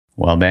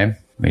Well, babe,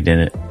 we did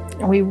it.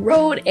 We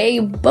wrote a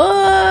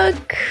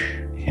book.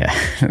 Yeah,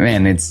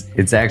 man,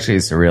 it's actually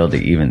surreal to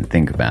even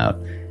think about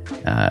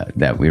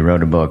that we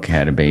wrote a book,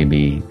 had a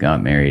baby,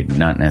 got married,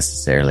 not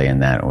necessarily in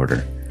that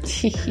order.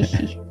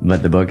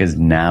 But the book is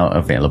now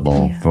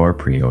available for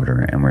pre-order,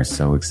 and we're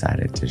so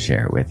excited to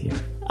share it with you.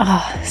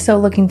 Oh, so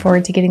looking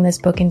forward to getting this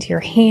book into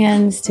your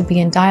hands, to be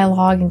in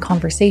dialogue and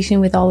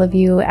conversation with all of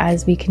you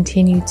as we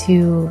continue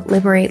to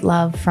liberate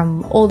love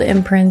from old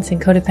imprints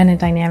and codependent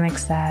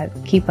dynamics that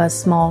keep us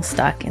small,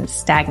 stuck, and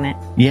stagnant.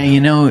 Yeah,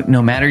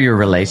 no matter your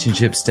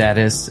relationship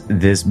status,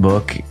 this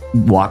book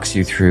walks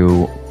you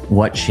through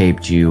what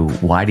shaped you,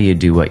 why do you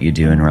do what you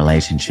do in a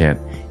relationship.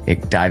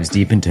 It dives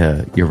deep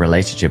into your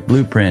relationship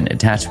blueprint,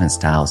 attachment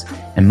styles,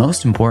 and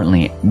most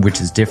importantly,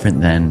 which is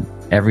different than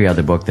every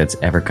other book that's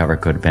ever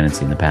covered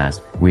codependency in the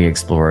past, we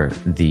explore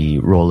the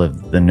role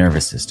of the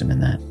nervous system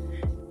in that.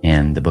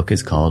 And the book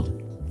is called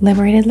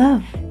Liberated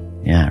Love.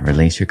 Yeah,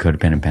 release your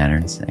codependent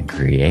patterns and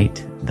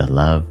create the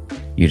love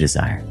you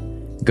desire.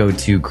 Go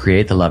to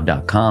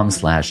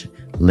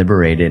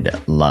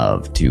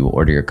createthelove.com/liberatedlove to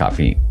order your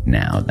copy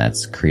now.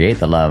 That's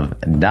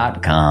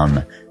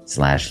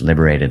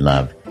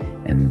createthelove.com/liberatedlove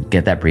and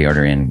get that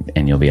pre-order in,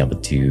 and you'll be able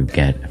to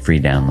get a free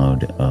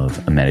download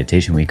of a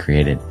meditation we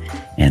created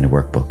and a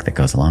workbook that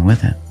goes along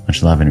with it.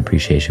 Much love and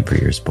appreciation for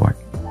your support.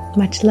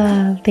 Much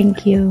love.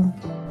 Thank you.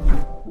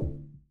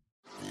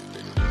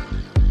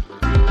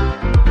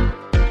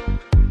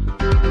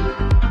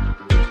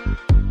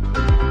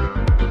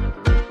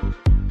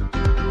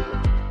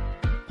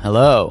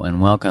 Hello,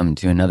 and welcome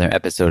to another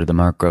episode of the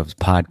Mark Groves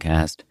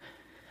Podcast,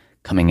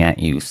 coming at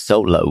you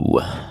solo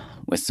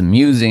with some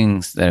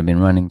musings that have been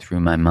running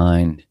through my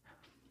mind.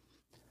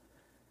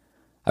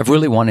 I've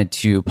really wanted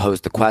to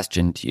pose the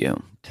question to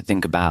you to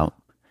think about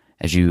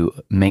as you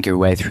make your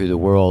way through the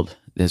world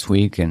this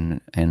week and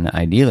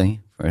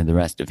ideally for the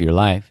rest of your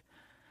life,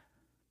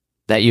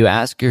 that you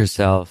ask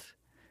yourself,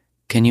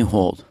 can you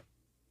hold?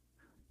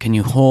 Can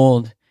you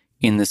hold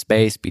in the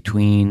space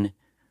between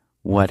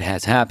what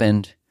has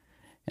happened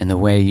and the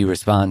way you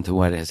respond to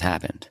what has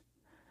happened?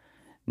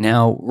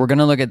 Now, we're going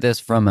to look at this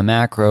from a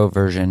macro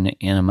version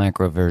and a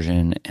micro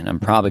version, and I'm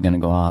probably going to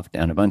go off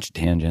down a bunch of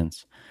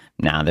tangents.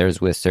 Now,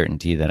 there's with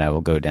certainty that I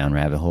will go down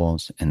rabbit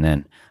holes and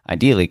then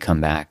ideally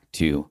come back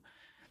to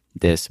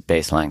this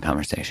baseline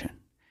conversation.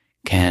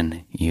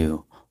 Can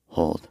you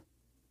hold?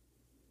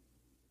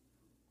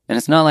 And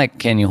it's not like,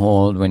 can you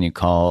hold when you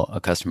call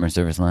a customer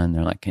service line?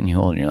 They're like, can you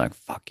hold? And you're like,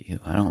 fuck you.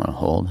 I don't want to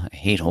hold. I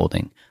hate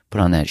holding.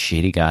 Put on that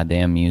shitty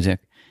goddamn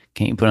music.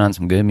 Can't you put on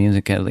some good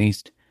music at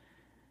least?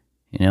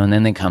 And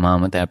then they come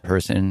on with that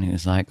person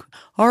who's like,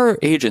 our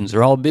agents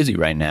are all busy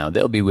right now.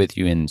 They'll be with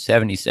you in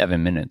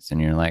 77 minutes.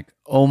 And you're like,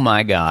 oh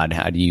my God,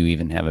 how do you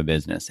even have a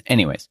business?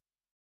 Anyways,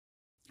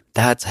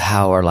 that's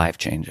how our life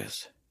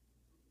changes.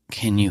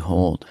 Can you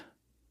hold?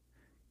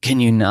 Can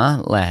you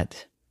not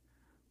let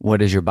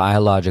what is your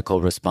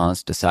biological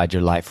response decide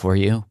your life for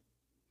you?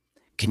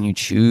 Can you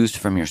choose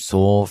from your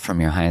soul, from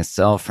your highest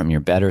self, from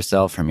your better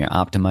self, from your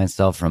optimized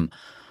self, from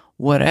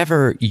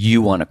whatever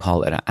you want to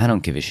call it? I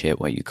don't give a shit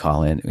what you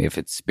call it. If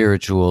it's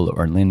spiritual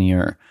or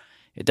linear,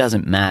 it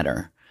doesn't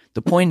matter.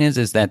 The point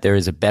is that there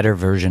is a better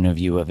version of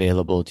you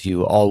available to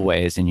you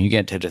always, and you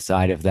get to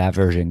decide if that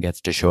version gets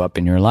to show up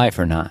in your life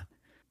or not.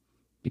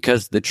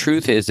 Because the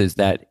truth is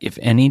that if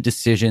any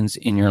decisions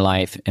in your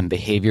life and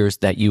behaviors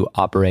that you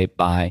operate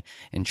by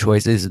and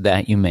choices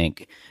that you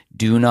make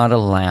do not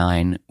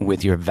align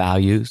with your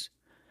values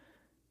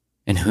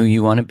and who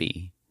you want to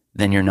be,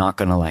 then you're not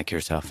going to like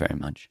yourself very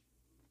much.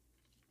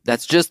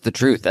 That's just the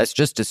truth. That's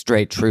just a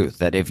straight truth,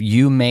 that if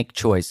you make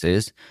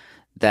choices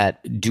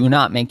that do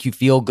not make you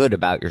feel good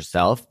about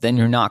yourself, then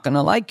you're not going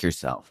to like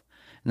yourself.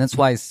 And that's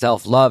why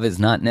self-love is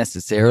not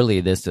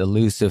necessarily this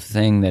elusive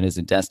thing that is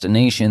a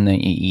destination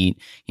that you eat.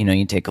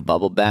 You take a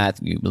bubble bath,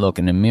 you look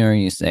in the mirror,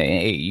 you say,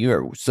 hey,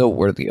 you're so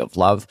worthy of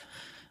love.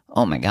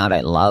 Oh my God, I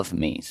love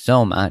me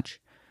so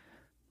much.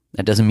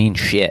 That doesn't mean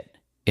shit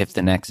if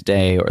the next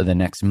day or the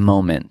next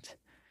moment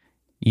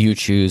you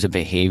choose a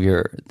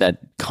behavior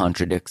that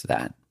contradicts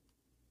that.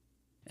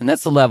 And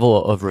that's the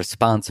level of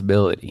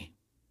responsibility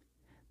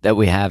that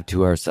we have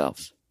to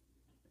ourselves,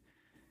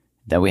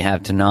 that we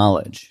have to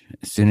knowledge.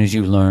 As soon as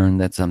you learn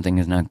that something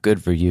is not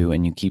good for you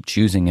and you keep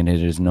choosing it,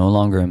 it is no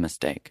longer a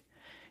mistake.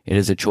 It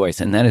is a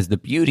choice. And that is the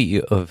beauty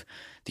of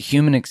the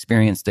human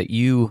experience, that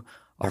you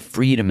are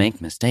free to make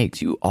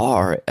mistakes. You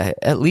are,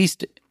 at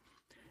least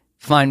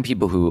find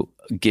people who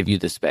give you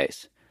the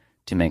space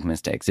to make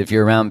mistakes. If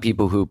you're around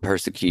people who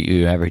persecute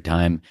you every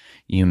time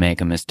you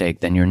make a mistake,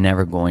 then you're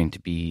never going to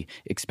be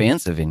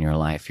expansive in your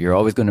life. You're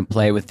always going to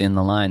play within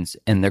the lines,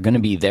 and they're going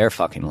to be their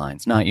fucking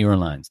lines, not your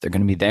lines. They're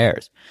going to be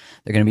theirs.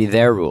 They're going to be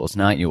their rules,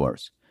 not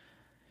yours.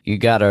 You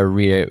gotta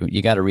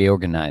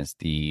reorganize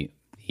the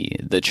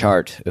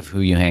chart of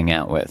who you hang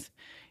out with,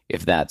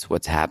 if that's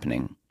what's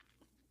happening.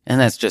 And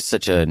that's just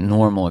such a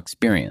normal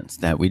experience,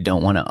 that we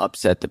don't want to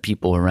upset the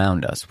people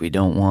around us. We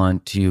don't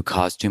want to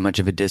cause too much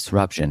of a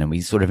disruption. And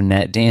we sort of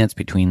net dance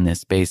between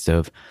this space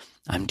of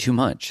I'm too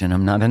much and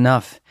I'm not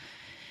enough.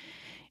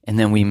 And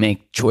then we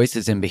make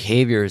choices and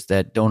behaviors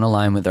that don't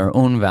align with our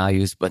own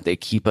values, but they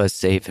keep us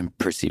safe and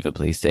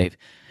perceivably safe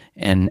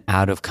and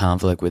out of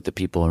conflict with the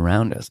people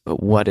around us.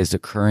 But what is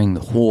occurring the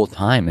whole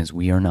time is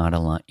we are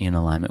not in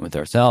alignment with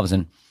ourselves.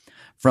 And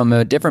from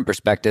a different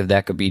perspective,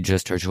 that could be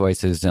just our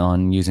choices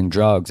on using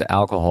drugs,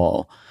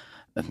 alcohol,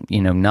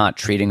 not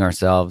treating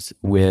ourselves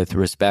with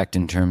respect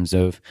in terms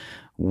of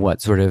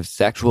what sort of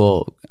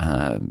sexual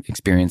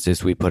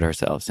experiences we put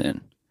ourselves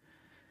in.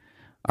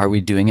 Are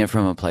we doing it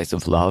from a place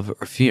of love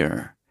or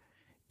fear?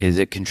 Is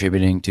it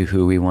contributing to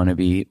who we want to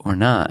be or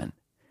not?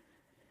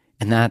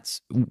 And that's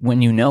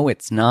when you know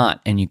it's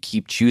not and you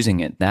keep choosing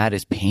it, that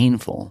is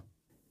painful.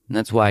 And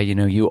that's why,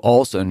 you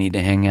also need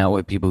to hang out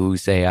with people who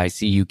say, I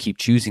see you keep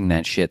choosing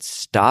that shit.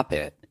 Stop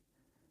it.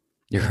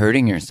 You're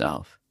hurting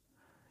yourself.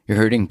 You're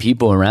hurting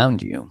people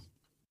around you.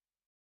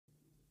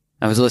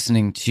 I was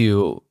listening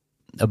to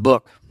a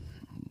book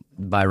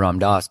by Ram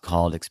Dass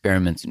called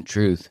Experiments in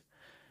Truth.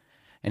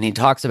 And he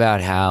talks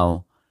about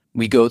how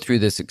we go through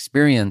this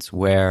experience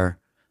where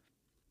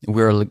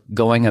we're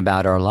going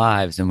about our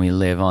lives and we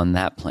live on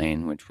that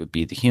plane, which would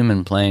be the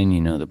human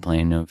plane, the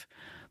plane of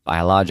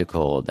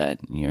biological, that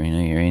you're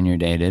in your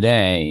day to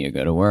day, you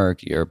go to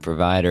work, you're a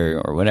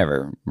provider or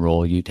whatever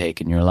role you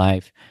take in your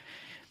life.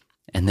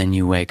 And then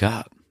you wake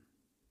up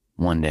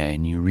one day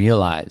and you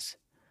realize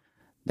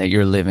that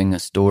you're living a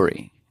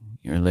story.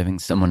 You're living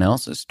someone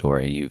else's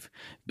story. You've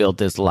built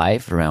this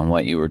life around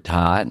what you were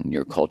taught and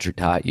your culture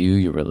taught you,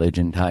 your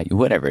religion taught you,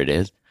 whatever it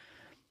is.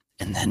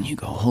 And then you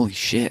go, holy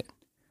shit,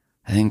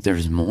 I think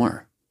there's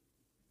more.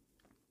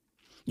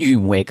 You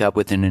wake up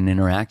within an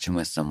interaction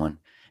with someone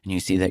and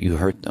you see that you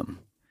hurt them.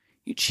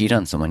 You cheat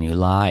on someone, you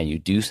lie, you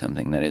do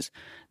something that is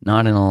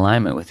not in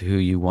alignment with who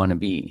you want to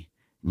be.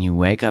 And you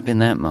wake up in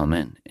that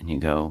moment and you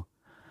go,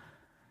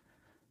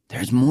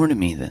 there's more to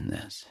me than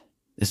this.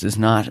 This is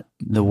not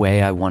the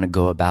way I want to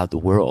go about the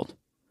world.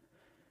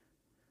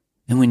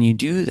 And when you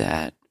do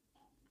that,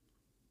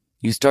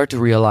 you start to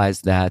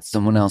realize that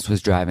someone else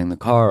was driving the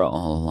car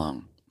all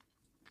along.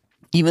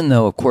 Even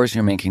though, of course,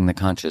 you're making the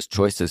conscious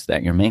choices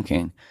that you're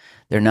making,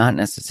 they're not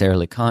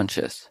necessarily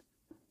conscious.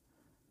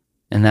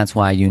 And that's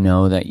why you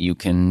know that you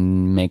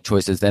can make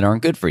choices that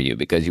aren't good for you,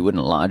 because you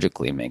wouldn't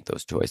logically make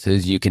those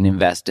choices. You can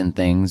invest in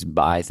things,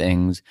 buy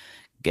things,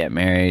 get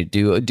married,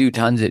 do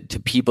tons to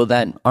people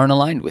that aren't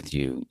aligned with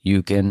you.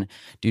 You can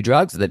do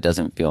drugs that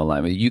doesn't feel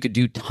aligned with you. You could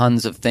do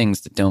tons of things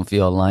that don't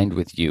feel aligned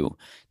with you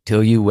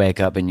till you wake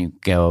up and you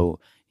go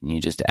and you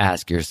just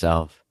ask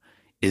yourself,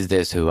 is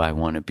this who I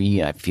want to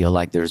be? I feel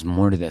like there's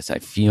more to this. I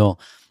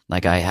feel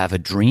like I have a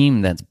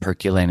dream that's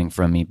percolating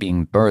from me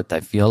being birthed.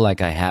 I feel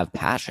like I have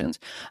passions.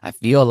 I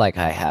feel like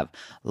I have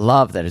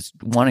love that is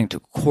wanting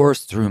to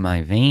course through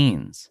my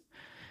veins.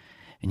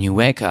 And you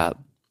wake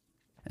up,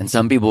 and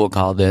some people will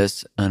call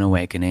this an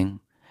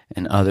awakening,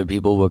 and other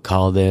people will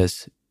call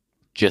this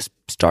just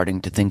starting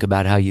to think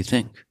about how you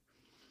think.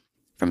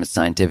 From a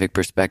scientific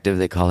perspective,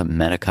 they call it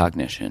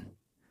metacognition,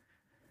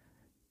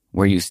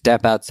 where you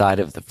step outside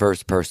of the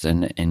first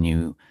person and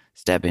you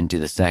step into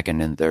the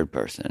second and third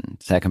person.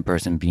 Second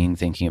person being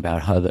thinking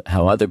about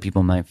how other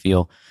people might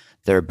feel.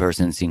 Third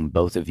person seeing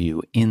both of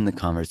you in the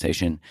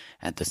conversation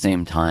at the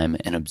same time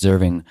and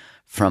observing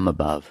from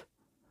above.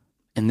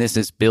 And this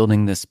is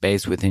building the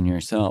space within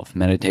yourself.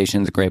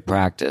 Meditation is a great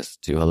practice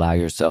to allow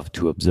yourself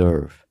to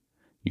observe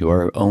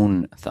your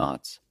own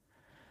thoughts,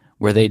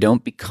 where they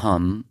don't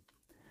become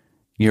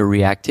your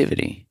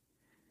reactivity.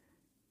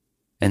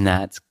 And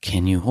that's,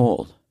 can you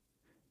hold?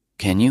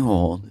 Can you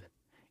hold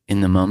in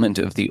the moment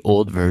of the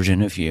old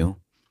version of you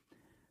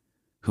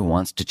who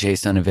wants to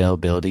chase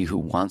unavailability, who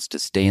wants to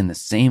stay in the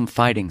same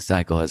fighting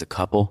cycle as a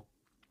couple?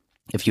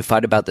 If you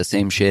fight about the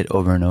same shit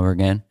over and over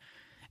again,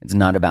 it's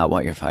not about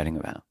what you're fighting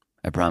about.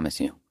 I promise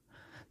you.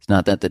 It's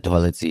not that the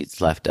toilet seat's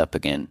left up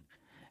again.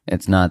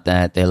 It's not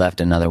that they left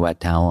another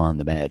wet towel on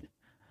the bed.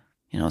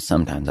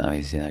 Sometimes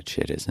obviously that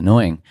shit is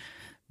annoying,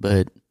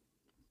 but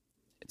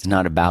it's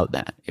not about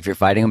that. If you're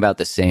fighting about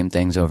the same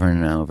things over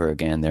and over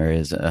again, there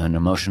is an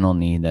emotional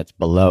need that's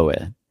below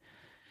it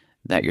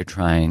that you're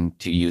trying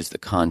to use the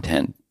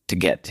content to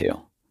get to.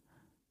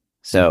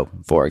 So,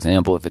 for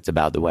example, if it's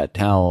about the wet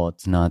towel,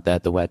 it's not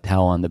that the wet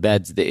towel on the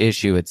bed's the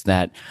issue. It's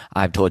that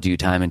I've told you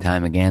time and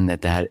time again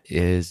that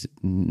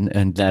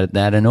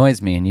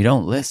annoys me, and you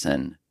don't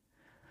listen.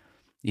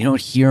 You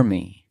don't hear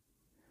me.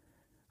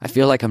 I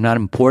feel like I'm not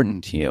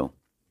important to you.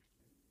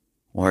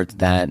 Or it's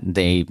that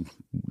they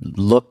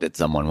looked at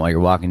someone while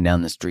you're walking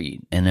down the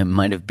street, and it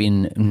might have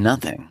been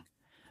nothing,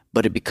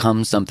 but it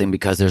becomes something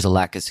because there's a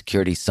lack of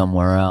security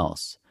somewhere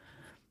else.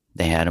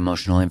 They had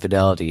emotional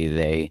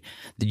infidelity.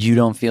 You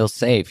don't feel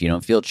safe. You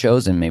don't feel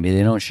chosen. Maybe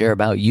they don't share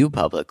about you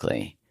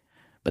publicly,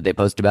 but they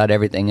post about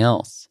everything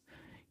else.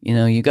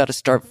 You got to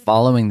start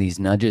following these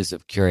nudges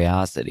of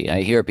curiosity.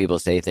 I hear people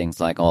say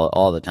things like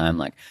all the time,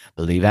 like,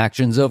 believe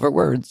actions over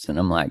words. And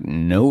I'm like,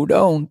 no,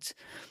 don't.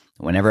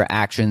 Whenever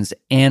actions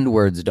and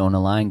words don't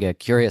align, get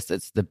curious.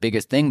 That's the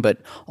biggest thing. But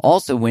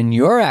also, when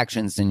your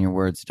actions and your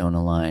words don't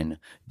align,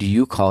 do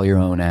you call your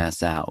own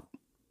ass out?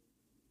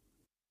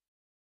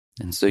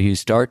 And so you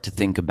start to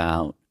think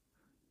about,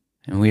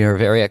 and we are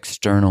very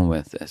external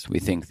with this. We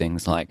think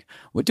things like,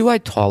 what do I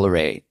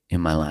tolerate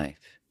in my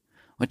life?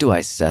 What do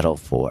I settle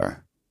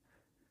for?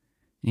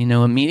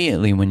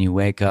 Immediately when you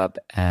wake up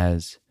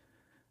as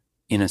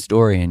in a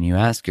story and you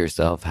ask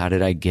yourself, how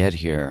did I get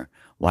here?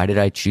 Why did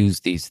I choose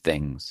these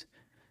things?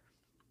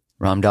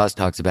 Ram Dass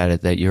talks about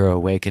it, that you're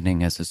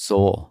awakening as a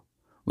soul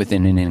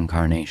within an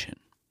incarnation.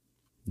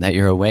 That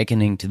you're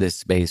awakening to this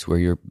space where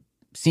you're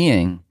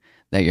seeing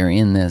that you're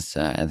in this,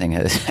 I think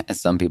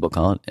as some people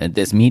call it,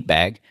 this meat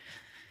bag.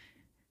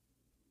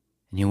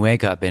 And you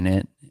wake up in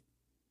it,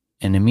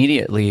 and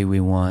immediately we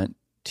want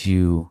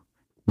to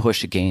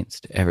push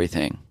against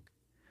everything.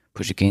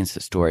 Push against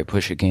the story,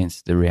 push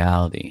against the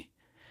reality.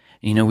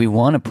 We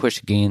want to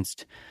push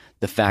against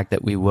the fact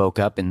that we woke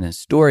up in this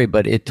story,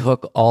 but it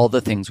took all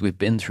the things we've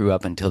been through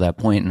up until that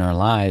point in our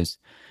lives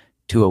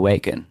to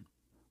awaken.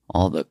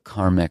 All the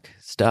karmic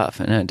stuff.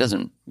 And it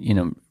doesn't,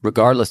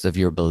 regardless of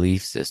your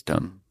belief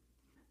system,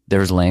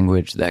 there's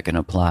language that can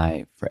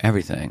apply for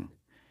everything.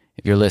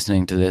 If you're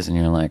listening to this and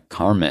you're like,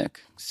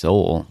 karmic,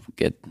 soul,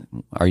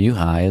 are you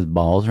high as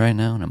balls right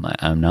now? And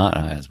I'm not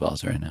high as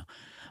balls right now.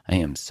 I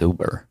am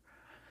sober.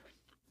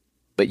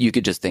 But you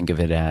could just think of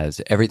it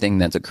as everything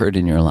that's occurred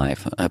in your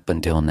life up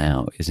until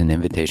now is an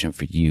invitation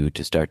for you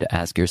to start to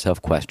ask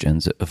yourself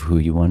questions of who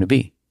you want to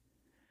be.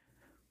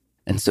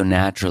 And so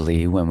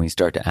naturally, when we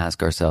start to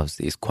ask ourselves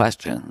these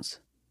questions,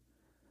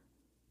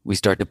 we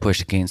start to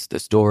push against the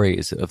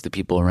stories of the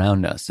people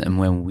around us. And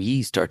when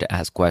we start to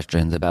ask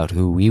questions about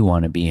who we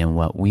want to be and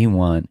what we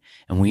want,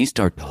 and we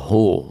start to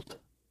hold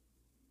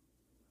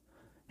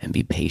and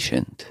be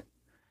patient,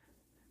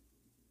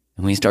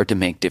 and we start to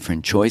make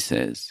different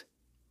choices,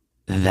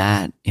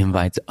 that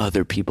invites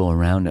other people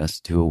around us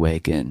to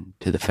awaken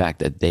to the fact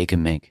that they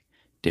can make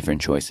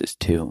different choices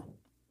too.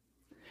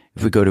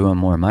 If we go to a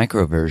more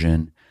micro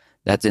version,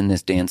 that's in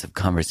this dance of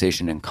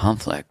conversation and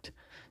conflict.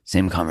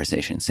 Same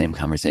conversation, same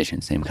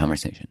conversation, same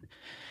conversation.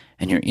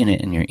 And you're in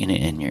it, and you're in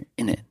it, and you're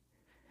in it.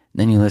 And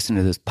then you listen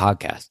to this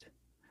podcast,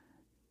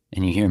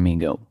 and you hear me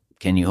go,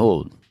 can you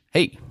hold?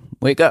 Hey,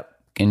 wake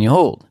up. Can you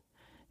hold?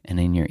 And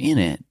then you're in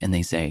it, and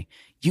they say,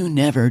 you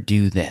never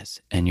do this.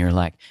 And you're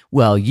like,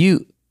 well, and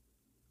you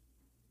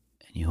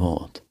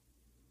hold.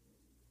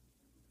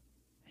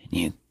 And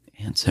you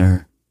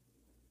answer,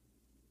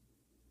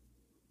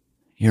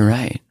 you're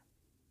right.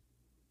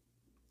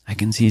 I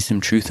can see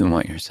some truth in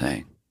what you're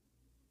saying.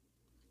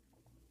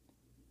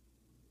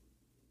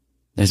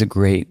 There's a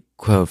great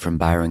quote from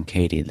Byron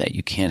Katie that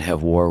you can't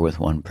have war with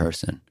one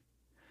person.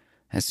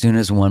 As soon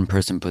as one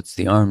person puts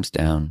the arms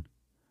down,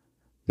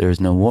 there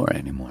is no war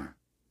anymore.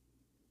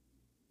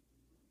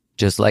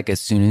 Just like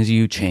as soon as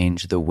you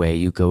change the way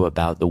you go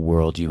about the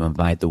world, you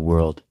invite the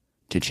world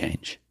to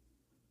change.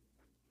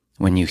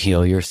 When you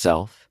heal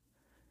yourself,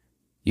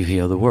 you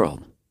heal the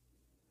world.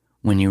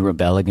 When you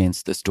rebel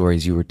against the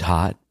stories you were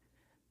taught,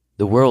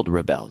 the world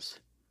rebels.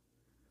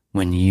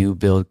 When you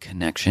build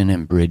connection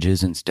and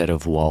bridges instead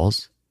of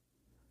walls,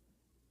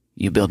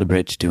 you build a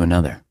bridge to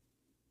another,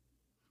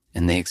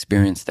 and they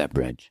experience that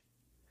bridge.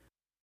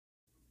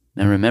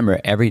 Now remember,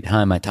 every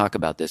time I talk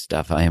about this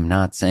stuff, I am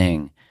not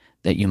saying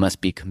that you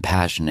must be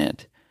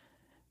compassionate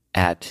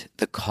at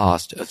the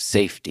cost of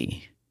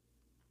safety.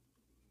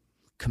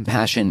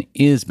 Compassion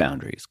is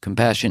boundaries.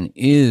 Compassion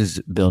is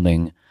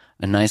building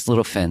a nice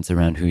little fence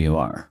around who you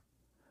are,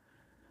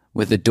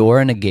 with a door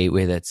and a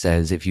gateway that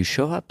says, if you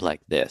show up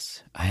like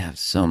this, I have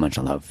so much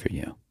love for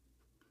you.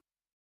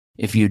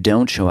 If you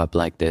don't show up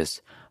like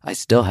this, I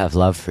still have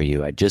love for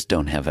you. I just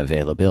don't have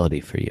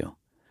availability for you.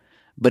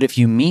 But if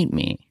you meet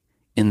me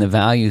in the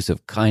values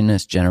of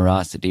kindness,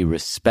 generosity,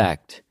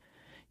 respect,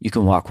 you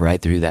can walk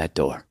right through that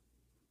door.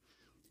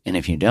 And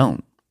if you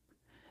don't,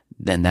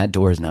 then that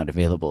door is not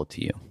available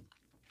to you.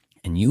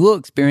 And you will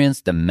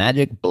experience the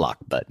magic block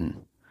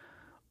button,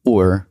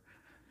 or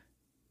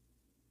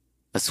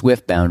a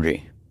swift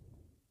boundary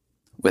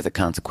with a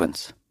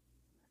consequence.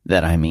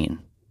 That I mean,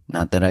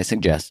 not that I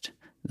suggest,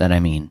 that I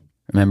mean.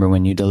 Remember,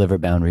 when you deliver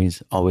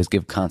boundaries, always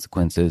give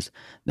consequences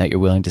that you're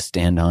willing to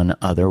stand on.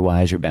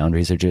 Otherwise, your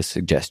boundaries are just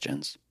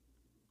suggestions.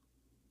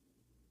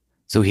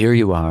 So here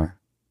you are,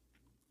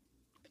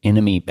 in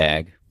a meat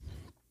bag.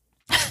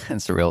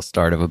 That's the real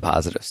start of a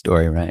positive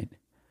story, right?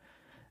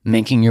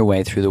 Making your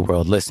way through the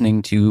world,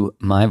 listening to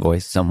my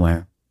voice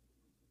somewhere.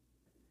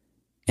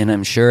 And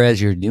I'm sure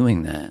as you're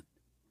doing that,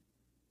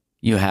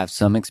 you have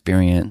some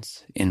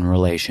experience in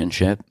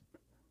relationship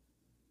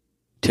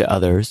to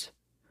others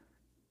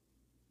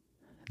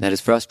that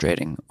is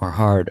frustrating or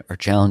hard or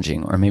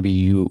challenging, or maybe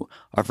you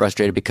are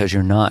frustrated because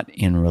you're not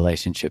in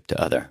relationship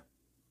to other.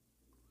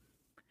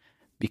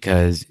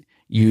 Because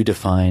you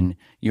define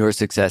your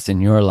success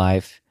in your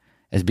life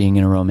as being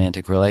in a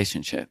romantic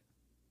relationship.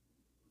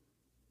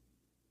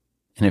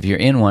 And if you're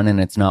in one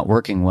and it's not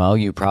working well,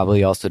 you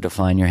probably also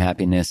define your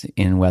happiness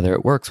in whether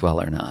it works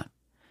well or not.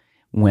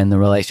 When the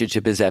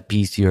relationship is at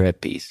peace, you're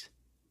at peace.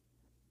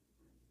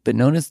 But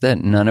notice that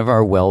none of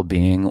our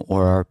well-being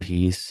or our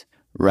peace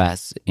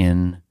rests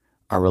in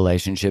our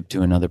relationship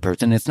to another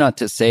person. It's not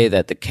to say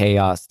that the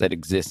chaos that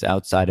exists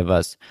outside of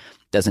us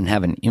doesn't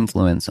have an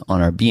influence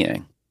on our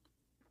being.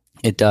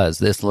 It does.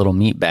 This little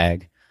meat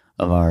bag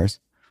of ours,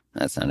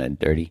 that sounded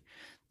dirty,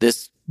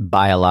 this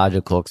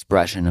biological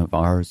expression of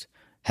ours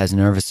has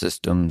nervous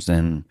systems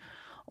and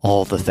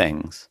all the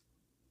things.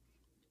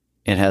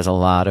 It has a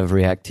lot of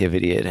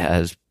reactivity. It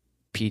has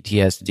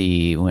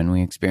PTSD. When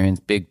we experience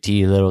big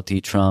T, little t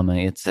trauma,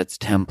 it sets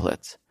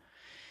templates.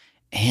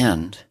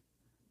 And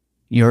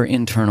your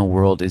internal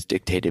world is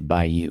dictated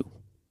by you.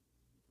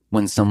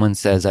 When someone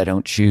says, I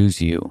don't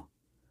choose you,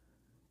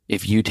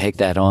 if you take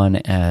that on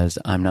as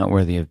I'm not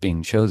worthy of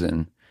being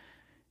chosen,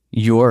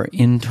 your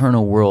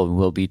internal world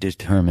will be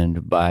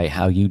determined by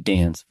how you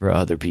dance for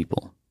other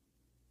people.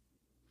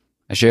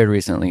 I shared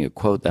recently a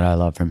quote that I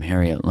love from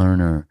Harriet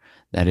Lerner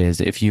that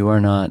is, if you are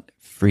not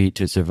free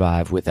to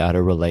survive without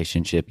a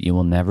relationship, you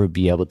will never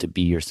be able to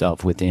be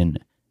yourself within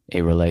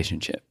a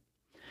relationship.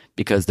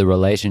 Because the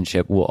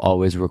relationship will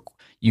always,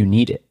 you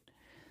need it.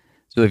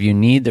 So if you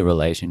need the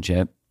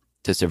relationship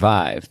to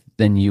survive,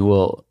 then you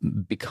will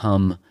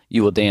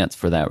dance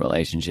for that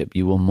relationship.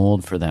 You will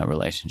mold for that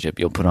relationship.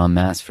 You'll put on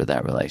masks for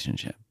that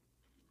relationship.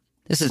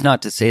 This is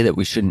not to say that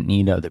we shouldn't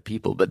need other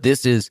people, but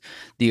this is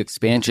the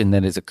expansion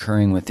that is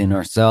occurring within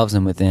ourselves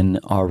and within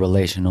our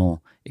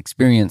relational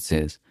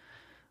experiences,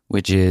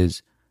 which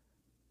is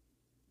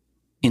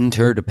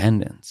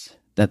interdependence,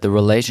 that the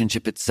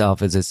relationship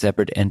itself is a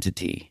separate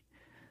entity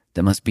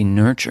that must be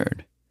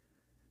nurtured,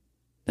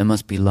 that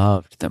must be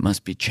loved, that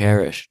must be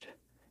cherished.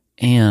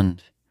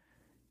 And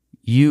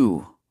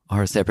you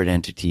are a separate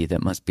entity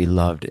that must be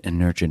loved and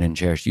nurtured and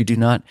cherished. You do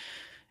not,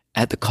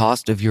 at the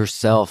cost of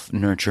yourself,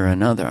 nurture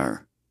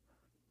another,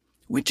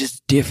 which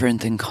is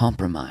different than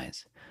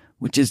compromise,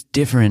 which is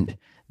different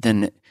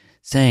than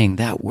saying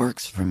that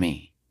works for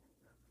me.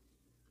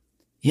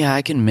 Yeah,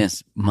 I can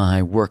miss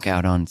my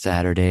workout on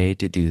Saturday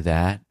to do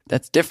that.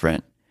 That's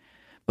different.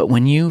 But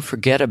when you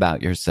forget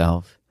about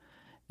yourself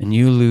and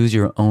you lose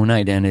your own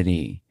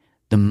identity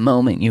the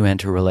moment you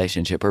enter a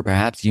relationship, or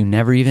perhaps you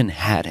never even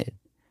had it,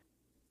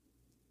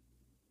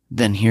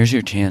 then here's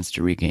your chance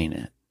to regain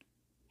it.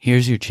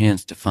 Here's your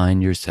chance to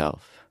find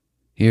yourself.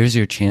 Here's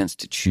your chance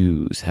to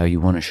choose how you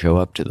want to show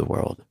up to the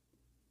world.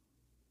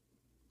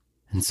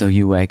 And so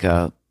you wake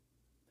up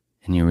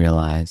and you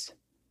realize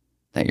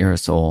that you're a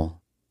soul.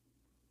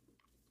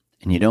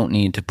 And you don't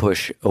need to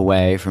push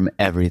away from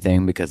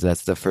everything, because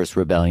that's the first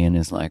rebellion,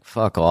 is like,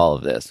 fuck all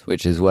of this,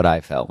 which is what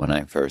I felt when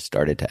I first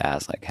started to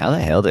ask, like, how the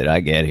hell did I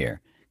get here?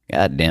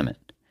 God damn it.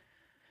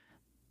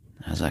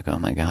 I was like, oh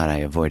my God, I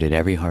avoided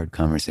every hard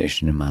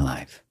conversation in my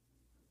life.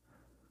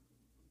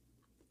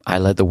 I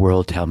let the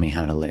world tell me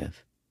how to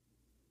live.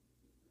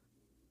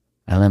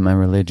 I let my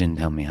religion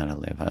tell me how to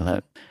live. I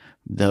let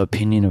the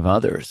opinion of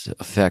others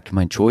affect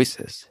my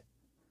choices,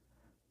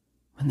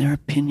 when their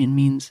opinion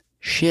means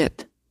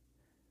shit.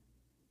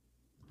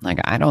 Like,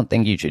 I don't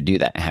think you should do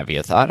that. Have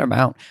you thought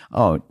about,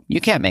 oh,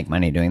 you can't make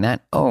money doing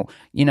that. Oh,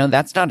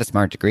 that's not a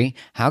smart degree.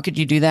 How could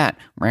you do that?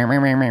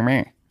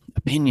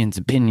 Opinions,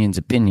 opinions,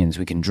 opinions.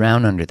 We can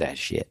drown under that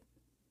shit.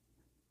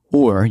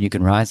 Or you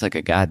can rise like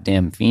a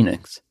goddamn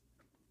phoenix.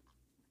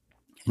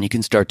 And you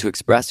can start to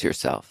express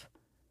yourself.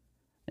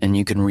 And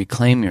you can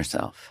reclaim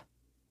yourself.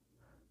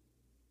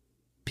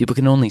 People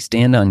can only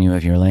stand on you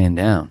if you're laying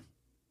down.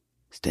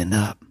 Stand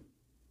up.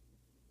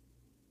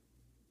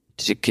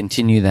 To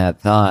continue that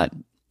thought,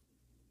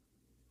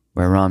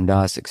 where Ram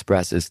Dass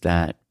expresses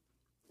that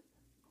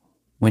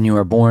when you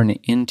are born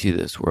into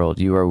this world,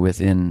 you are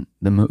within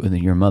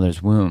your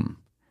mother's womb,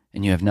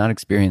 and you have not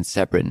experienced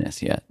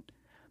separateness yet.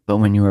 But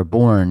when you are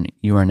born,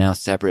 you are now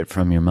separate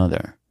from your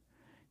mother.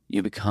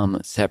 You become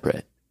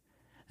separate.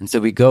 And so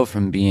we go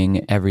from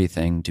being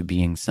everything to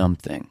being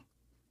something.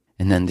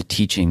 And then the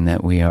teaching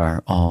that we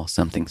are all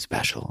something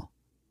special.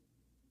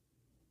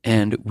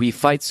 And we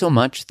fight so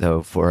much,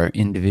 though, for our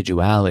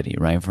individuality,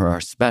 right? For our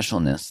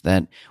specialness,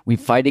 that we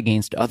fight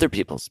against other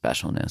people's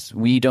specialness.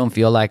 We don't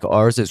feel like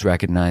ours is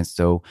recognized,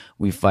 so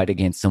we fight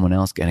against someone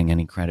else getting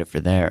any credit for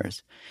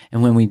theirs.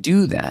 And when we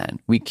do that,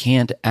 we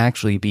can't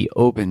actually be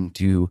open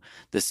to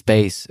the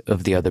space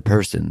of the other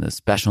person, the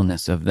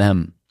specialness of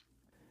them.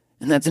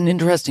 And that's an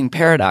interesting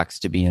paradox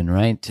to be in,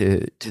 right?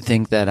 To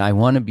think that I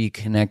want to be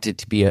connected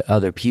to be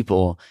other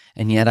people,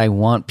 and yet I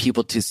want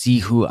people to see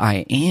who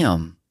I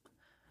am.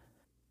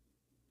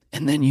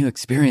 And then you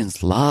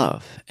experience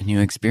love, and you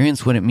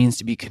experience what it means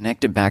to be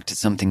connected back to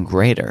something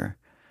greater.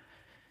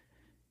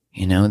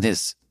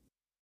 This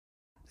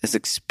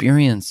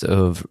experience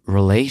of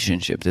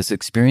relationship, this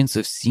experience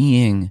of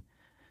seeing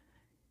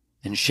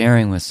and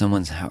sharing with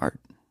someone's heart,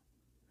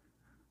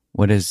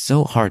 what is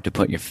so hard to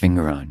put your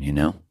finger on,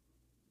 And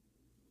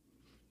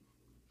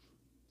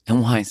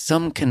why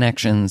some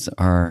connections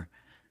are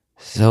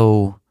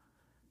so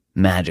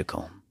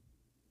magical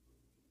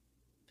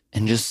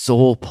and just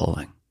soul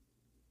pulling.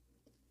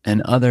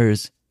 And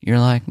others, you're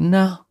like,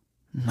 no,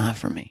 not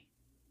for me.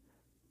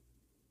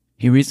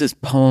 He reads this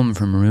poem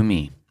from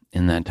Rumi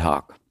in that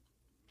talk.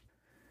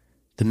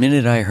 The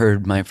minute I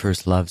heard my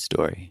first love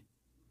story,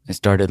 I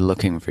started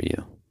looking for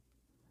you.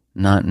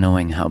 not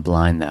knowing how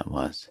blind that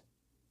was.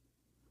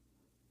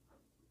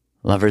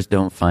 Lovers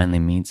don't finally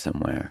meet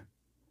somewhere.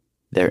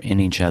 They're in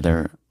each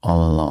other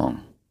all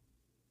along.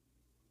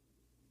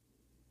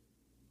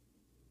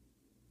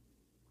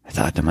 I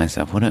thought to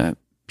myself, what a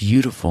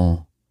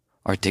beautiful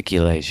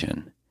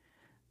articulation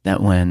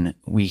that when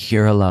we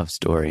hear a love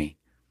story,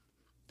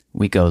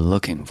 we go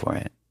looking for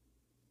it.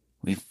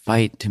 We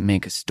fight to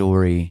make a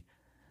story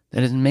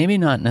that is maybe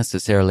not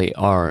necessarily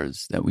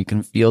ours, that we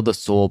can feel the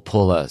soul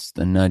pull us,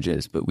 the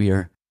nudges, but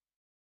we're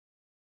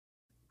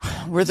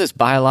this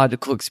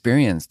biological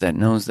experience that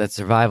knows that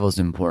survival is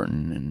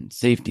important and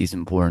safety is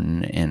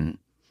important, and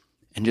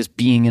just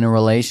being in a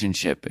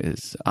relationship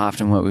is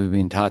often what we've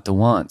been taught to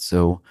want.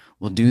 So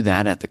we'll do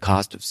that at the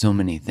cost of so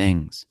many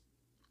things.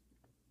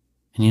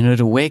 And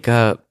to wake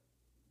up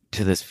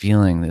to this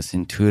feeling, this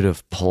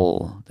intuitive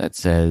pull that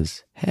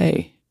says,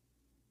 hey,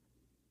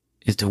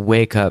 is to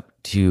wake up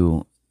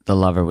to the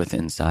lover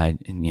within inside,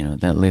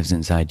 and that lives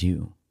inside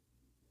you.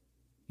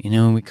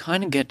 We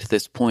kind of get to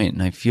this point,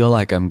 and I feel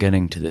like I'm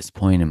getting to this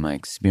point in my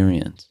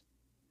experience,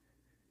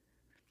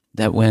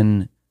 that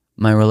when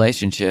my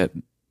relationship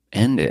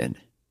ended,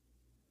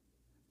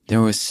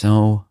 there was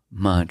so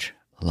much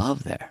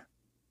love there.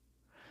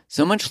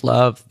 So much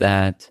love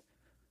that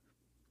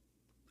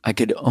I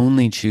could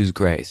only choose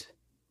grace.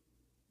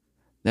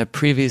 That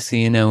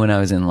previously, when I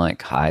was in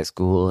like high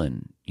school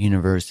and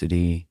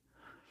university,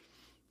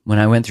 when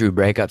I went through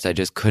breakups, I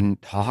just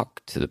couldn't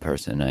talk to the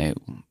person. I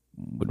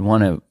would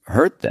want to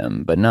hurt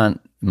them, but not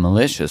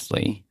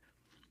maliciously.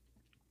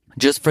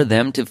 Just for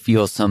them to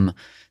feel some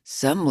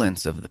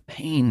semblance of the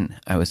pain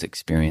I was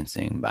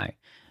experiencing by,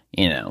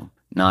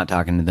 not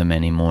talking to them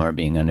anymore,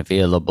 being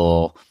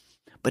unavailable,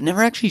 but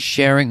never actually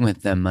sharing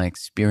with them my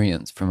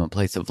experience from a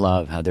place of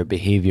love, how their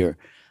behavior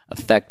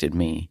affected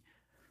me,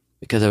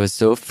 because I was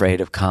so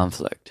afraid of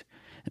conflict.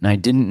 And I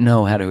didn't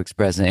know how to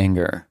express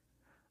anger.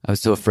 I was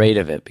so afraid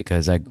of it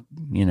because I,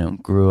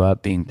 grew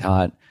up being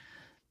taught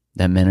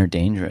that men are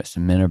dangerous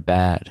and men are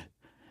bad.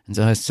 And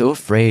so I was so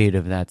afraid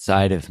of that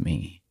side of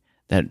me,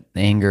 that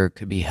anger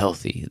could be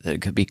healthy, that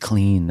it could be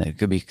clean, that it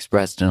could be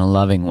expressed in a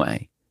loving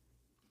way.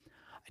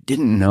 I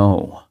didn't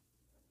know.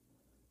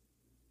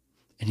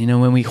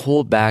 And when we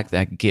hold back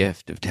that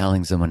gift of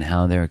telling someone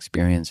how they're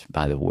experienced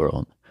by the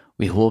world,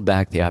 we hold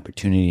back the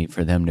opportunity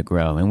for them to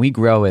grow. And we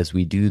grow as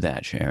we do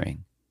that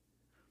sharing.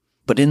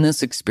 But in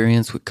this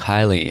experience with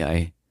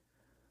Kylie,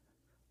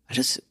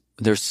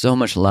 there's so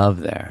much love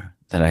there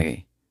that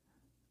I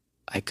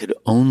could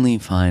only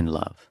find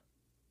love.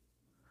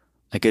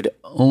 I could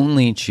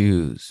only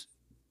choose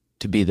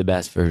to be the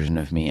best version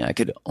of me. I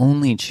could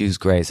only choose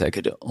grace. I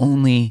could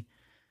only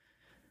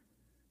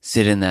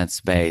sit in that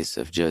space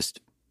of just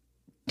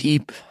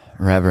deep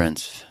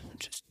reverence,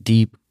 just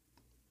deep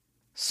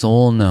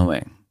soul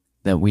knowing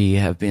that we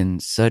have been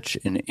such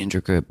an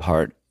intricate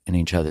part in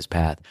each other's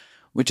path,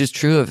 which is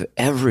true of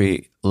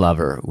every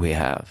lover we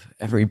have,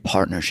 every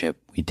partnership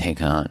we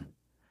take on.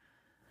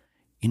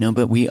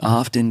 But we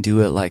often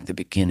do it like the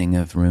beginning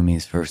of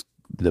Rumi's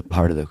the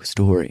part of the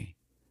story.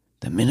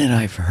 The minute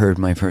I heard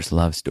my first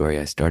love story,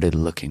 I started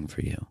looking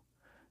for you,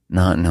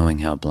 not knowing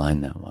how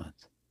blind that was.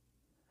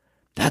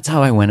 That's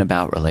how I went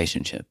about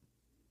relationship,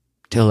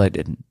 till I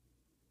didn't.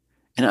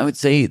 And I would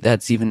say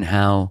that's even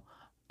how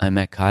I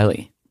met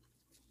Kylie,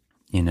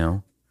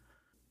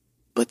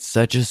 But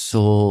such a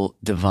soul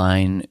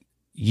divine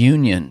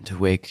union to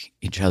wake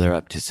each other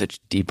up to such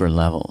deeper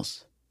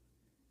levels.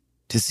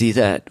 To see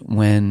that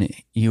when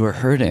you are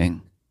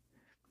hurting,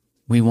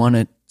 we want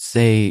to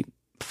say,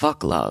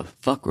 fuck love,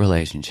 fuck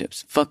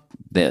relationships, fuck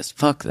this,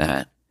 fuck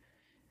that.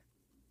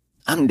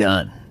 I'm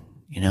done.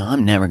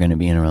 I'm never going to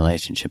be in a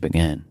relationship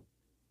again.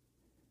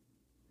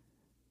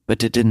 But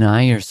to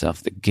deny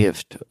yourself the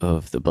gift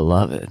of the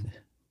beloved,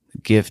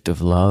 the gift of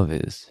love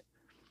is,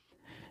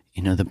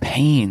 the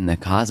pain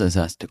that causes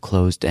us to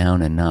close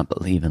down and not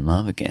believe in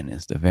love again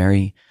is the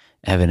very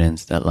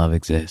evidence that love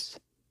exists.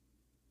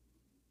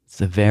 It's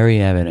the very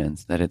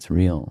evidence that it's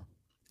real.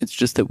 It's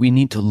just that we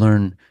need to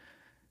learn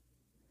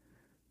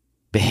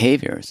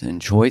behaviors and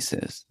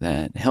choices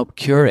that help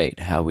curate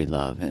how we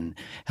love and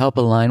help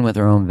align with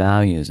our own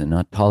values and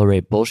not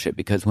tolerate bullshit.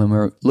 Because when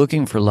we're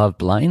looking for love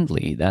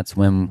blindly, that's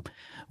when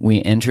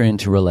we enter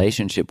into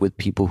relationship with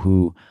people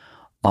who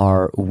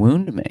are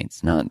wound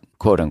mates, not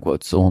quote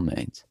unquote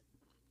soulmates,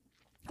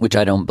 which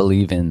I don't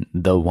believe in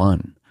the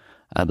one.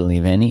 I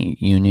believe any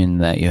union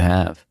that you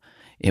have,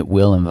 it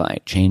will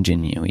invite change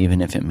in you,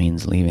 even if it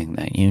means leaving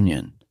that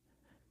union.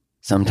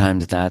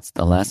 Sometimes that's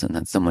the lesson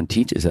that someone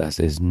teaches us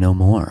is no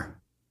more.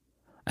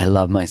 I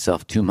love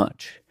myself too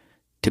much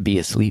to be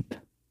asleep.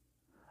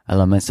 I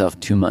love myself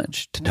too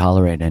much to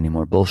tolerate any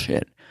more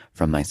bullshit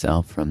from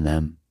myself, from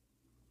them.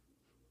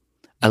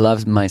 I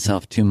love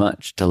myself too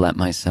much to let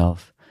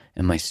myself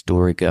and my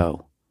story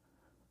go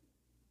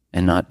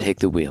and not take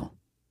the wheel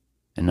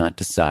and not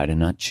decide and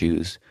not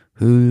choose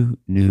who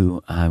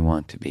do I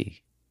want to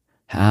be?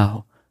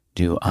 How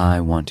do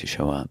I want to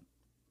show up?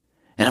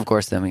 And of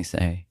course, then we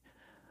say,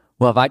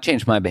 well, if I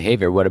change my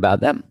behavior, what about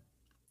them?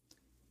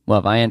 well,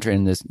 if I enter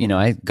in this,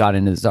 I got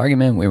into this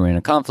argument, we were in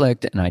a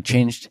conflict, and I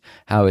changed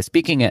how I was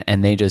speaking it,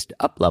 and they just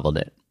up-leveled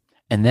it.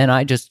 And then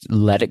I just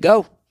let it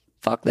go.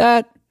 Fuck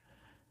that.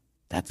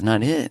 That's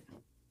not it.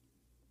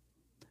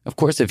 Of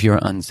course, if you're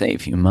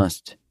unsafe,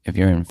 if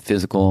you're in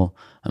physical,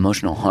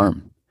 emotional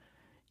harm,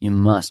 you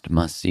must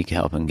seek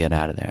help and get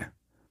out of there.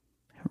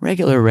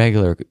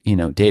 Regular,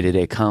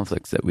 day-to-day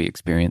conflicts that we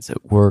experience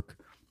at work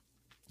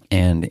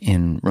and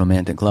in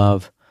romantic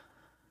love,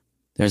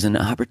 there's an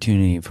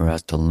opportunity for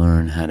us to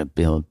learn how to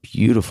build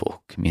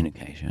beautiful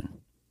communication,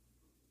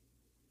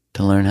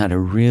 to learn how to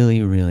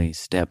really, really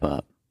step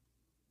up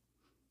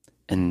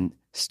and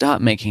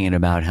stop making it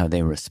about how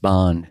they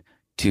respond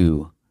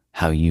to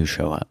how you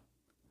show up.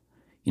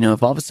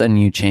 If all of a sudden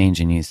you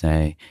change and you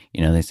say,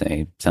 they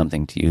say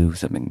something to you,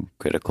 something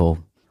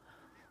critical,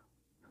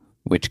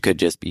 which could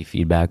just be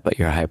feedback, but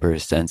you're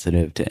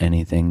hypersensitive to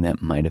anything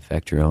that might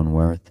affect your own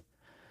worth.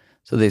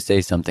 So they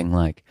say something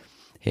like,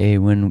 hey,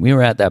 when we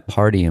were at that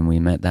party and we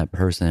met that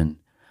person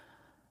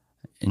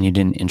and you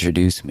didn't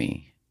introduce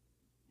me,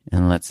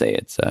 and let's say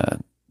it's a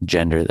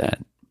gender that,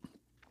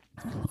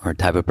 or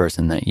type of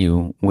person that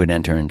you would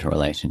enter into a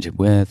relationship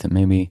with, and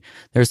maybe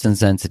there's some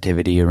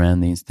sensitivity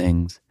around these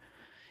things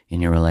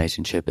in your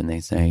relationship, and they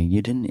say,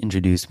 you didn't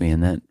introduce me,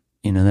 and that,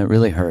 that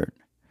really hurt.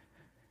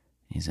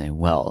 You say,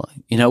 well,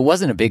 it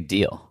wasn't a big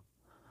deal.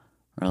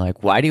 Or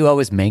like, why do you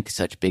always make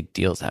such big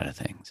deals out of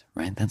things,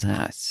 right?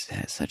 That's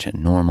such a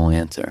normal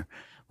answer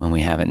when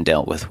we haven't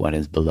dealt with what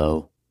is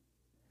below.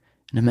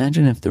 And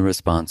imagine if the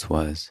response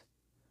was,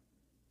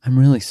 I'm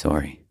really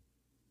sorry.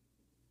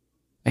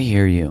 I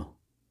hear you.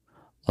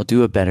 I'll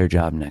do a better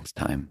job next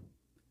time.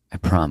 I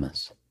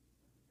promise.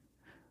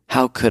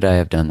 How could I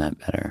have done that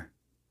better?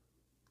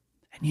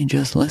 And you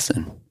just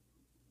listen.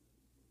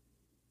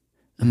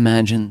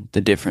 Imagine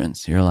the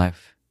difference your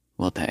life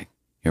will take,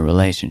 your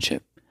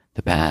relationship,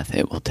 the path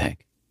it will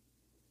take.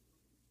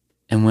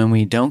 And when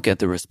we don't get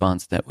the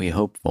response that we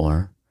hope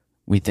for,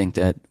 we think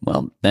that,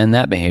 well, then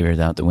that behavior is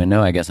out the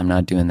window. I guess I'm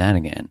not doing that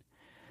again.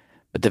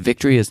 But the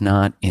victory is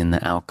not in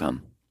the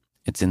outcome.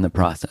 It's in the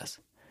process.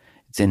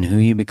 It's in who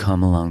you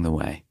become along the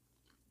way.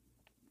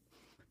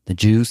 The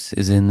juice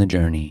is in the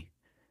journey.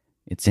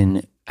 It's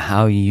in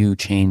how you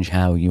change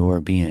how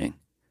you're being.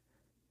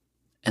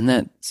 And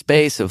that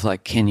space of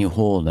like, can you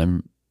hold?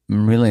 I'm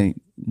really,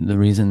 the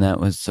reason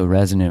that was so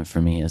resonant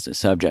for me as a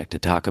subject to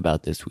talk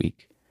about this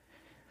week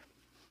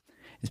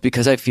is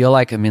because I feel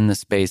like I'm in the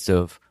space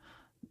of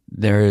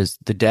there is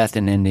the death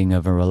and ending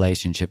of a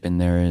relationship, and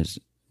there is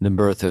the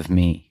birth of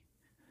me.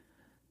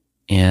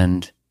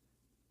 And,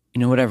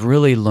 what I've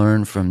really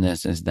learned from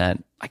this is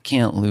that I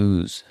can't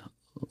lose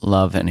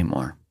love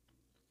anymore.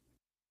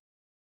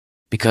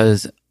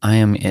 Because I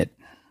am it.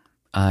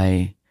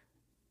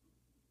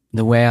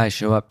 The way I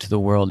show up to the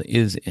world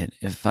is it.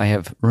 If I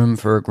have room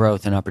for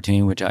growth and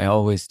opportunity, which I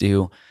always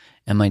do,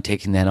 am I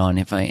taking that on?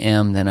 If I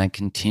am, then I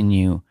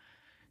continue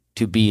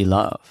to be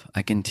love.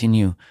 I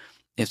continue.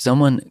 If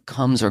someone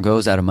comes or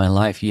goes out of my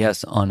life,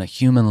 yes, on a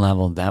human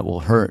level, that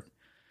will hurt.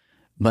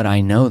 But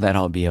I know that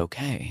I'll be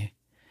okay.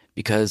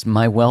 Because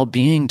my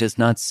well-being does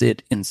not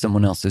sit in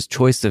someone else's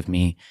choice of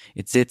me.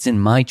 It sits in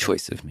my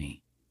choice of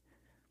me.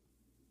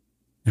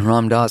 And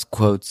Ram Dass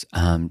quotes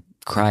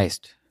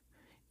Christ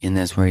in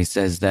this, where he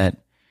says that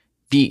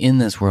be in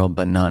this world,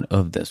 but not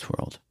of this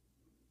world.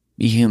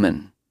 Be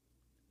human.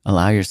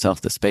 Allow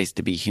yourself the space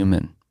to be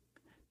human,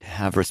 to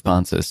have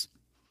responses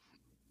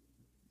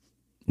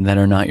that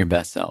are not your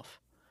best self,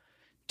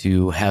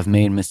 to have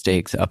made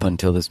mistakes up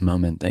until this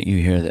moment that you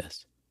hear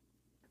this,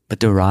 but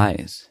to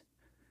rise,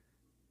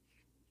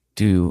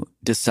 to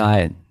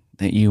decide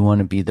that you want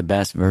to be the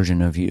best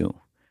version of you,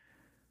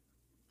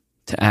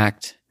 to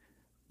act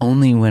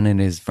only when it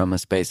is from a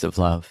space of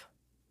love,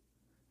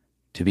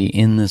 to be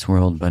in this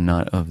world but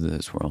not of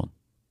this world,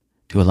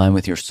 to align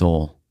with your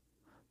soul.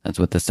 That's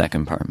what the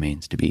second part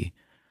means, to be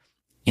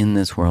in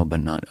this world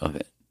but not of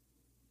it.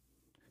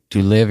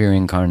 To live your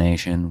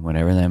incarnation,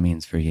 whatever that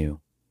means for you,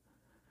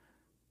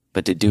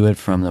 but to do it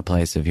from the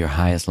place of your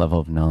highest level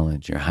of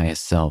knowledge, your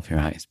highest self, your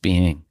highest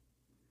being.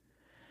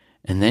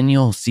 And then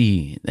you'll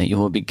see that you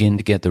will begin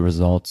to get the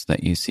results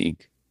that you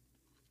seek.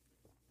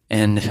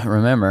 And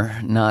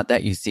remember, not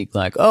that you seek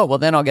like, oh, well,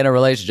 then I'll get a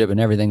relationship and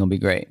everything will be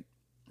great.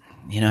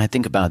 I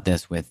think about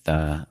this with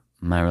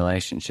my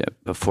relationship.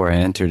 Before I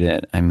entered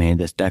it, I made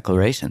this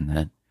declaration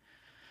that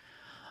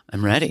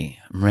I'm ready.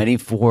 I'm ready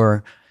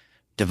for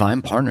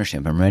divine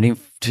partnership. I'm ready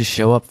to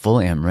show up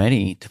fully. I'm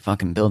ready to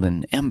fucking build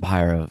an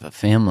empire of a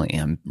family.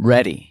 I'm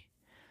ready.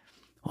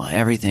 Well,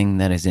 everything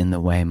that is in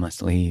the way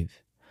must leave.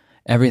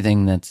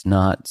 Everything that's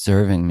not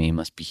serving me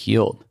must be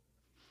healed.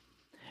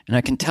 And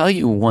I can tell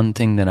you one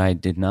thing that I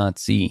did not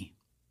see,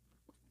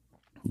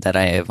 that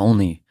I have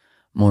only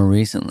more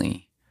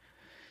recently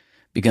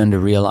begun to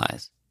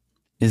realize,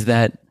 is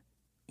that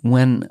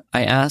when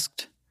I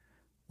ask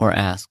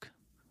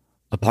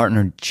a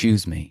partner to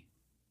choose me,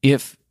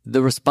 if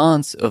the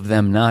response of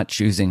them not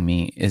choosing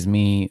me is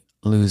me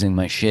losing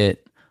my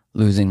shit,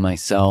 losing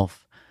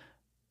myself,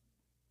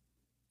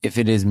 if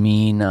it is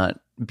me not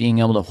being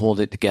able to hold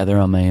it together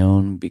on my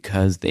own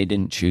because they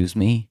didn't choose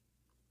me,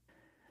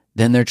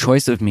 then their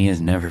choice of me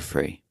is never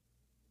free.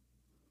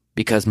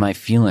 Because my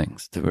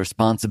feelings, the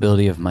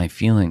responsibility of my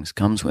feelings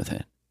comes with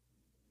it.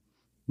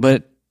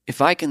 But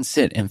if I can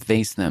sit and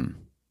face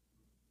them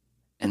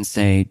and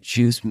say,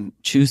 choose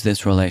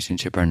this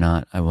relationship or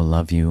not, I will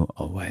love you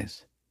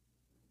always.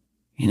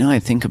 I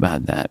think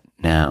about that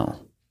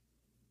now.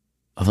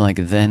 Of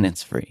then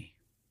it's free.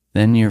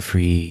 Then you're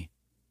free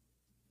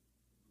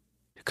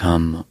to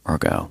come or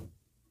go.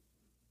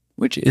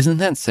 Which, isn't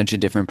that such a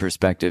different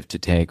perspective to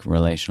take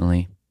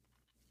relationally?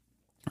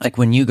 Like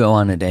when you go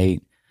on a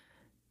date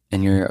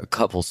and you're a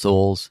couple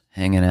souls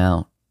hanging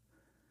out,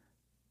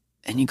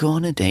 and you go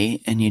on a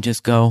date and you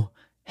just go,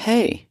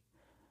 hey,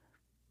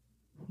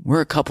 we're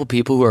a couple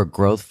people who are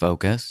growth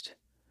focused.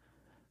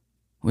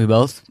 We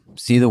both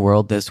see the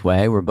world this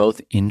way. We're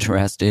both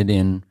interested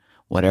in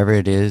whatever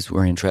it is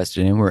we're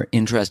interested in. We're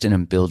interested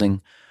in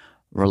building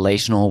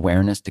relational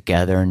awareness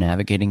together,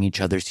 navigating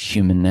each other's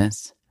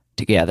humanness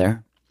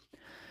together,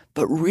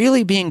 but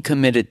really being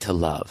committed to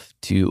love,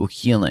 to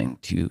healing,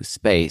 to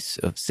space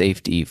of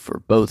safety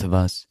for both of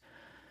us,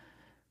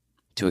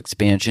 to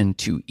expansion,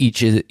 to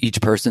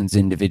each person's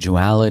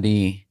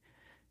individuality,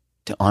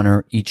 to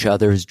honor each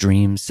other's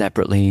dreams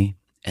separately,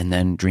 and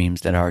then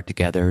dreams that are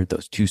together,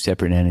 those two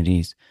separate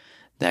entities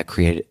that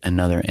create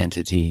another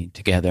entity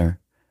together.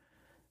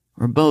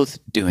 We're both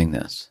doing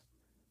this,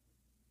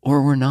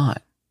 or we're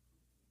not.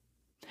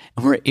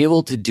 And we're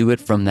able to do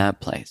it from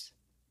that place.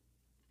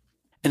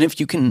 And if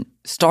you can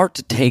start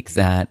to take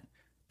that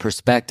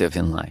perspective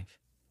in life,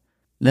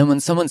 then when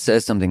someone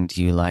says something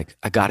to you like,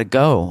 I gotta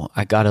go,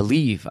 I gotta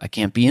leave, I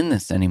can't be in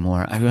this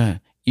anymore,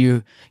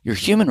 your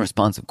human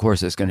response, of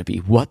course, is going to be,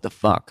 what the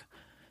fuck?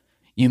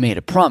 You made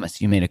a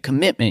promise, you made a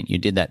commitment, you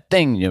did that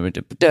thing.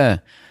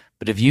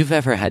 But if you've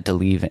ever had to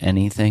leave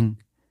anything,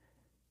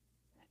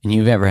 and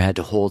you've ever had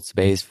to hold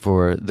space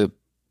for the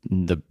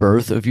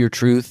birth of your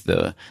truth,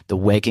 the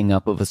waking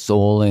up of a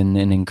soul in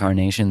an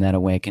incarnation, that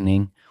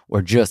awakening,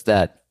 or just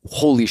that,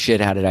 holy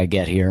shit, how did I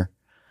get here?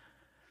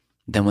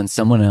 Then when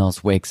someone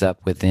else wakes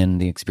up within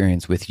the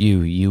experience with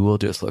you, you will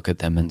just look at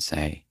them and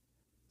say,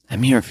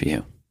 I'm here for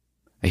you.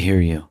 I hear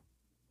you.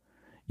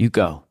 You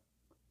go.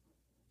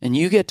 And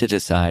you get to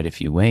decide if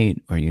you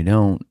wait or you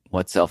don't,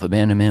 what's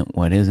self-abandonment,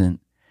 what isn't.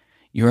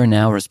 You are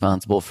now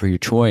responsible for your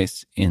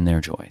choice in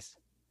their choice.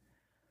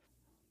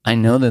 I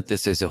know that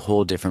this is a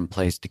whole different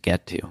place to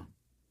get to,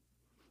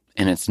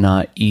 and it's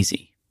not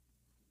easy.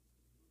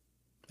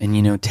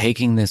 And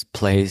taking this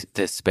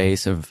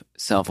space of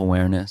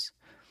self-awareness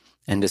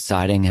and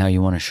deciding how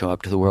you want to show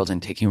up to the world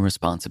and taking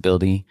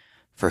responsibility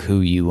for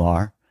who you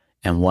are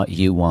and what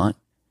you want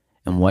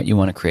and what you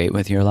want to create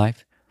with your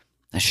life,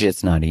 that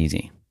shit's not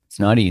easy. It's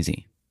not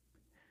easy,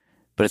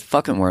 but it's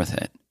fucking worth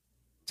it.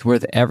 It's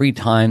worth every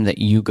time that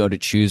you go to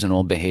choose an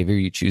old behavior,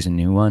 you choose a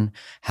new one.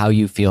 How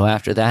you feel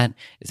after that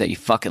is that you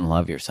fucking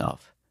love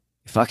yourself.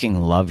 You fucking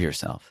love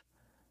yourself.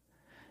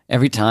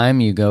 Every time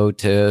you go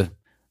to,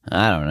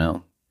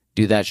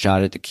 do that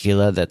shot of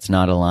tequila that's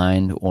not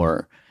aligned,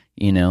 or,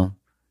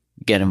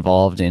 get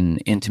involved in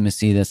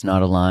intimacy that's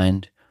not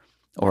aligned,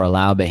 or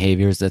allow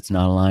behaviors that's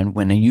not aligned,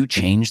 when you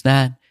change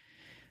that,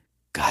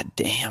 God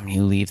damn,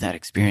 you leave that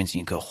experience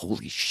and you go,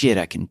 holy shit,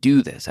 I can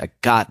do this. I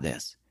got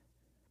this.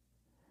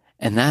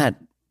 And that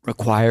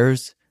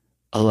requires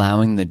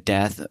allowing the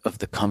death of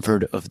the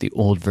comfort of the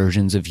old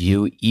versions of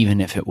you,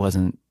 even if it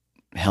wasn't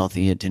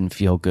healthy, it didn't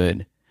feel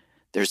good.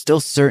 There's still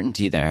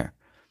certainty there.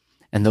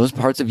 And those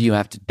parts of you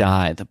have to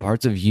die. The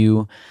parts of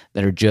you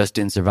that are just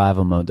in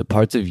survival mode, the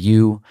parts of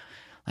you,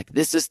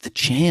 this is the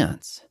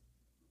chance.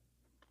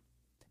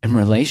 And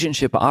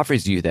relationship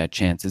offers you that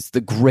chance. It's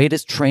the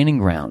greatest training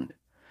ground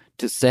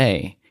to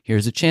say,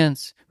 here's a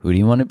chance. Who do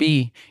you want to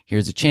be?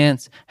 Here's a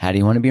chance. How do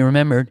you want to be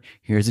remembered?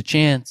 Here's a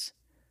chance.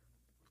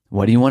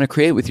 What do you want to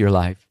create with your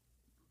life?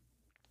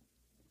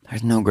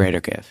 There's no greater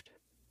gift.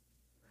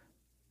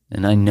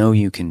 And I know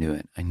you can do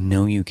it. I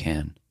know you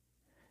can.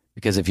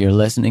 Because if you're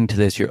listening to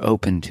this, you're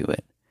open to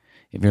it.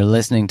 If you're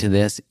listening to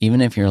this,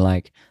 even if you're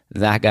like,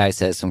 that guy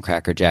says some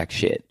crackerjack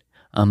shit,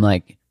 I'm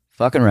like,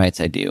 fucking rights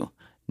I do.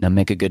 Now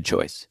make a good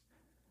choice.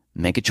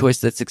 Make a choice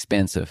that's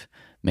expansive.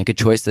 Make a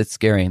choice that's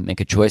scary. Make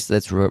a choice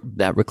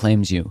that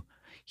reclaims you.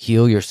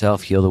 Heal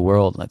yourself, heal the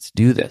world. Let's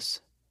do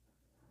this.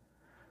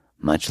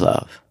 Much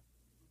love.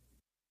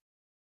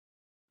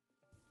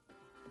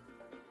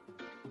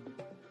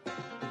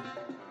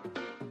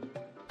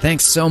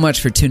 Thanks so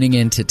much for tuning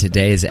in to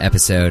today's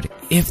episode.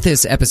 If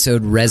this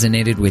episode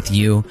resonated with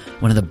you,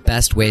 one of the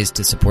best ways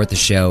to support the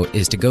show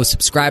is to go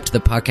subscribe to the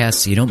podcast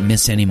so you don't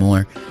miss any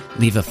more.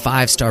 Leave a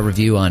 5-star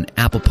review on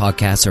Apple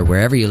Podcasts or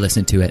wherever you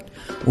listen to it,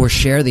 or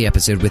share the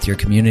episode with your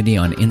community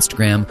on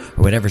Instagram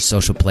or whatever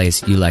social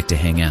place you like to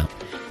hang out.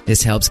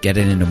 This helps get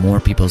it into more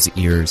people's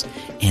ears,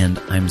 and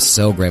I'm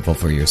so grateful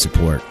for your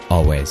support,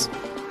 always.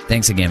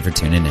 Thanks again for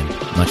tuning in.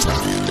 Much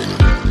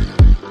love.